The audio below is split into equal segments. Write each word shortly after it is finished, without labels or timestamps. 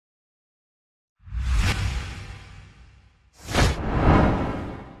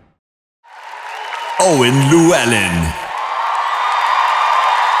Owen Leuellen.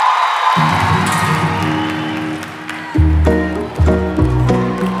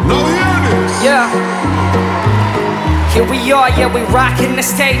 Yeah, here we are, yeah, we rockin' the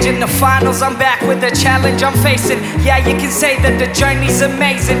stage in the finals. I'm back with the challenge I'm facing. Yeah, you can say that the journey's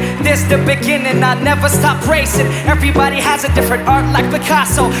amazing. This the beginning, I'll never stop racing. Everybody has a different art like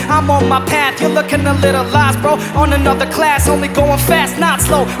Picasso. I'm on my path, you're looking a little lost, bro. On another class, only going fast, not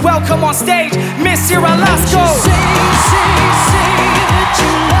slow. Welcome on stage, Miss Ira Losco. Say that you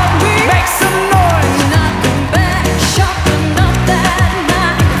love me. Make some noise. Nothing back, sharpen up that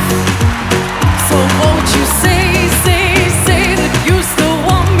knife. So won't you say that you still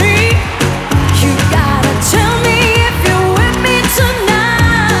want me? You gotta tell me if you're with me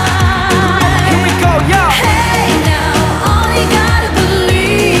tonight. Here we go, yo. Hey now, all you gotta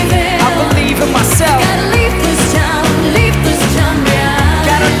believe in. I believe in myself. Gotta leave this town behind.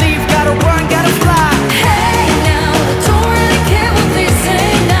 Gotta leave, gotta run, gotta fly. Hey now, don't really care what they say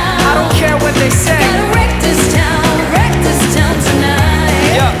now. I don't care what they say. Gotta wreck this town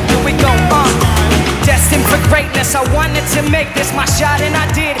tonight. Yeah, here we go, destined for greatness, I wanted to make this my shot and I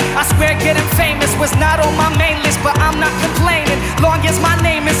did. I swear getting famous was not on my main list, but I'm not complaining, long as my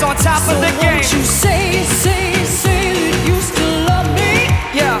name is on top of the game. Won't you say that you still love me?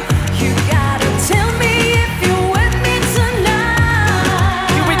 Yeah, You gotta tell me if you're with me tonight.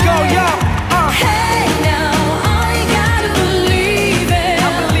 here we go, yo. Hey now, all you gotta believe in. I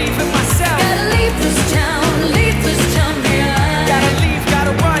believe in myself. Gotta leave this town behind. Gotta leave,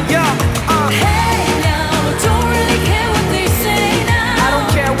 gotta run, yo. Hey now, don't really care what they say now. I don't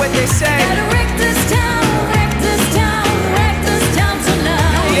care what they say. Gotta wreck this town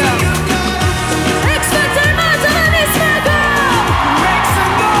tonight. Yeah. Factor Malta, let me smack up. Make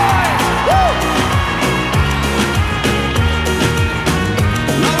some noise. Woo!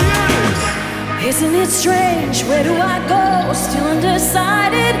 Isn't it strange? Where do I go? Still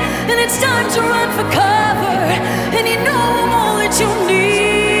undecided, and it's time to run for cover. And you know I'm all that you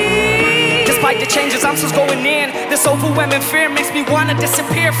need. Despite the changes, I'm still going in. This overwhelming fear makes me wanna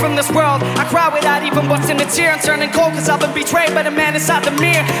disappear from this world. I cry without even busting a tear. I'm turning cold cause I've been betrayed by the man inside the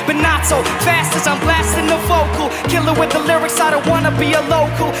mirror. But not so fast as I'm blasting the vocal. Killer with the lyrics, I don't wanna be a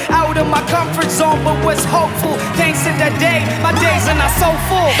local. Out of my comfort zone, but was hopeful. Thanks to that day, my days are not so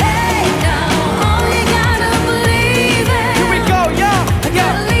full. Hey now, all you gotta believe in. Here we go, yo.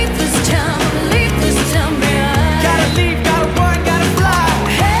 Gotta leave this town behind. Gotta leave, gotta run, gotta fly.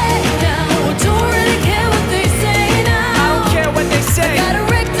 Hey now, don't really care what they say now. I don't care what they say. Gotta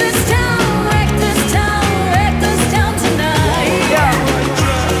wreck this town tonight. Yeah.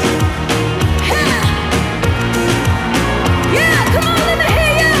 Yeah, come on, let me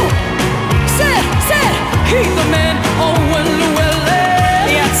hear you. Said, he's the man, Owen Leuellen.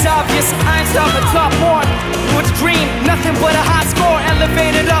 Yeah, it's obvious, I ain't stopping top one. What's dream, nothing but a high score.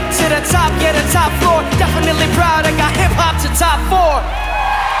 Elevated up to the top, yeah, the top floor.